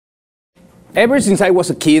Ever since I was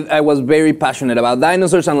a kid, I was very passionate about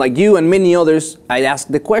dinosaurs, and like you and many others, I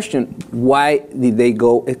asked the question, why did they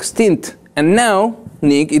go extinct? And now,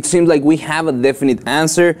 Nick, it seems like we have a definite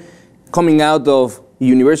answer coming out of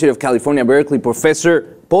University of California, Berkeley,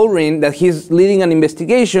 Professor Paul Rinn, that he's leading an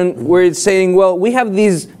investigation where it's saying, well, we have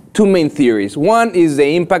these two main theories. One is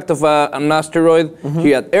the impact of an asteroid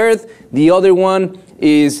here at Earth. The other one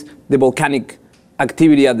is the volcanic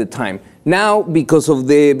activity at the time. Now, because of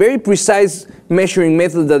the very precise measuring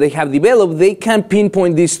methods that they have developed, they can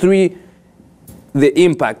pinpoint these three, the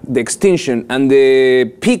impact, the extinction, and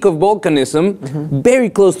the peak of volcanism very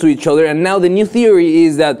close to each other. And now the new theory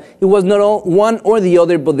is that it was not all one or the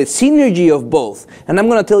other, but the synergy of both. And I'm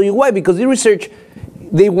going to tell you why, because the research,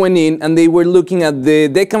 they went in and they were looking at the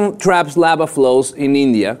Deccan Traps lava flows in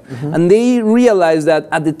India, and they realized that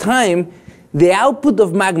at the time, the output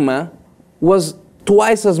of magma was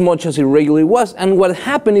twice as much as it regularly was. And what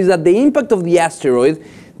happened is that the impact of the asteroid,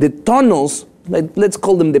 the tunnels, let's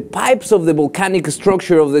call them the pipes of the volcanic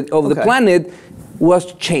structure of the planet,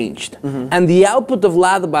 was changed. And the output of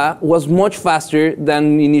lava was much faster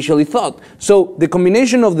than initially thought. So the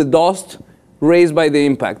combination of the dust raised by the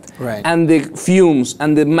impact and the fumes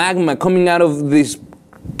and the magma coming out of these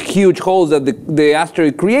huge holes that the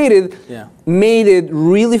asteroid created made it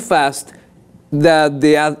really fast that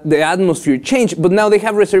the atmosphere changed. But now they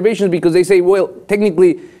have reservations because they say, well,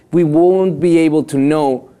 technically we won't be able to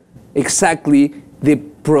know exactly the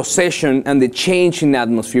procession and the change in the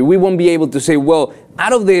atmosphere. We won't be able to say, well,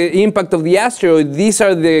 out of the impact of the asteroid, these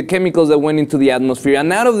are the chemicals that went into the atmosphere,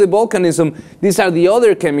 and out of the volcanism, these are the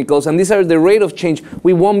other chemicals, and these are the rate of change.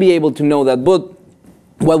 We won't be able to know that. But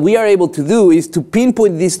what we are able to do is to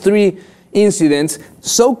pinpoint these three incidents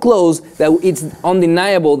so close that it's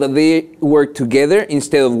undeniable that they work together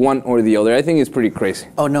instead of one or the other. I think it's pretty crazy.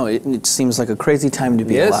 Oh no, it seems like a crazy time to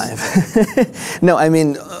be alive. No, I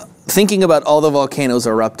mean, thinking about all the volcanoes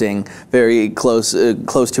erupting very close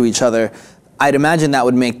to each other, I'd imagine that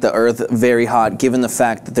would make the Earth very hot, given the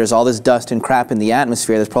fact that there's all this dust and crap in the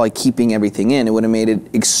atmosphere that's probably keeping everything in. It would have made it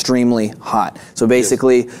extremely hot. So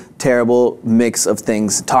basically, terrible mix of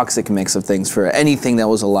things, toxic mix of things for anything that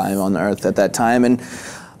was alive on Earth at that time. And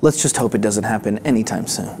let's just hope it doesn't happen anytime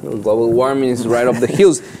soon. Global warming is right up the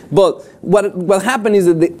hills. But what happened is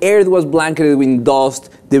that the Earth was blanketed with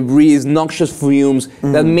dust, debris, noxious fumes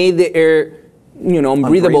that made the air, you know,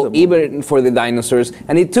 unbreathable even for the dinosaurs.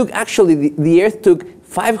 And it took, actually, the Earth took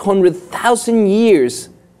 500,000 years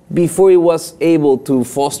before it was able to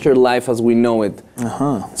foster life as we know it.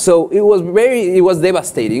 So it was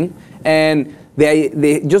devastating. And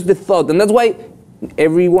just the thought, and that's why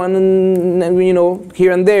everyone, you know,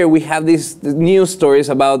 here and there, we have these news stories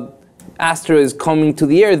about asteroids coming to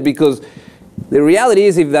the Earth, because the reality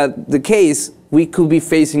is, if that's the case, we could be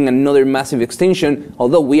facing another massive extinction,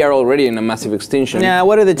 although we are already in a massive extinction. Yeah,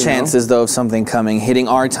 what are the chances, though, of something coming, hitting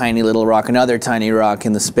our tiny little rock, another tiny rock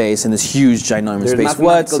in the space, in this huge, ginormous space?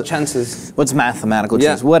 Mathematical chances. What's mathematical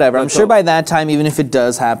chance? Whatever. I'm sure by that time, even if it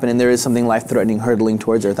does happen and there is something life-threatening hurtling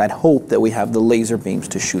towards Earth, I'd hope that we have the laser beams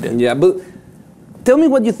to shoot it. Yeah, but tell me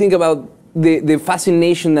what you think about the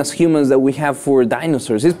fascination as humans that we have for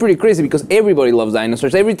dinosaurs. It's pretty crazy because everybody loves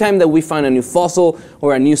dinosaurs. Every time that we find a new fossil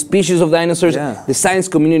or a new species of dinosaurs, the science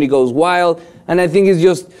community goes wild. And I think it's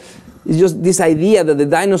just this idea that the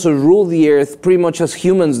dinosaurs rule the Earth pretty much as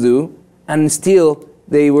humans do, and still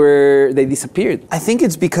they disappeared. I think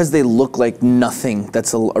it's because they look like nothing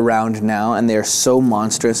that's around now, and they're so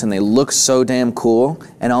monstrous and they look so damn cool,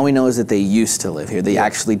 and all we know is that they used to live here. They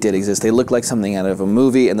actually did exist. They look like something out of a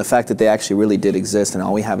movie, and the fact that they actually really did exist and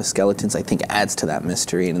all we have is skeletons, I think adds to that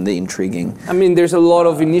mystery and the intriguing. I mean, there's a lot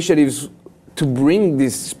of initiatives to bring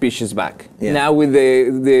these species back. Now with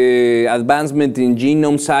the advancement in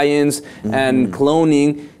genome science and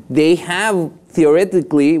cloning, they have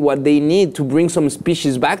theoretically what they need to bring some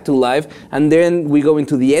species back to life, and then we go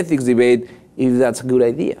into the ethics debate if that's a good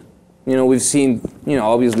idea. You know, we've seen, you know,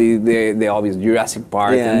 obviously the obvious Jurassic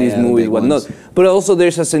Park and these movies, whatnot. But also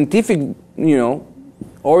there's a scientific, you know,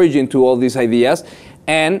 origin to all these ideas,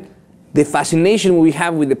 and the fascination we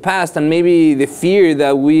have with the past and maybe the fear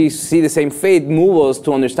that we see the same fate move us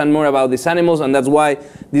to understand more about these animals, and that's why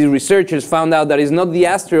these researchers found out that it's not the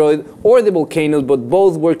asteroid or the volcanoes, but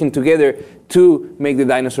both working together to make the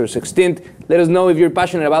dinosaurs extinct. Let us know if you're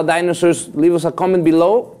passionate about dinosaurs. Leave us a comment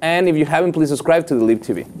below, and if you haven't, please subscribe to the Live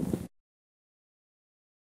TV.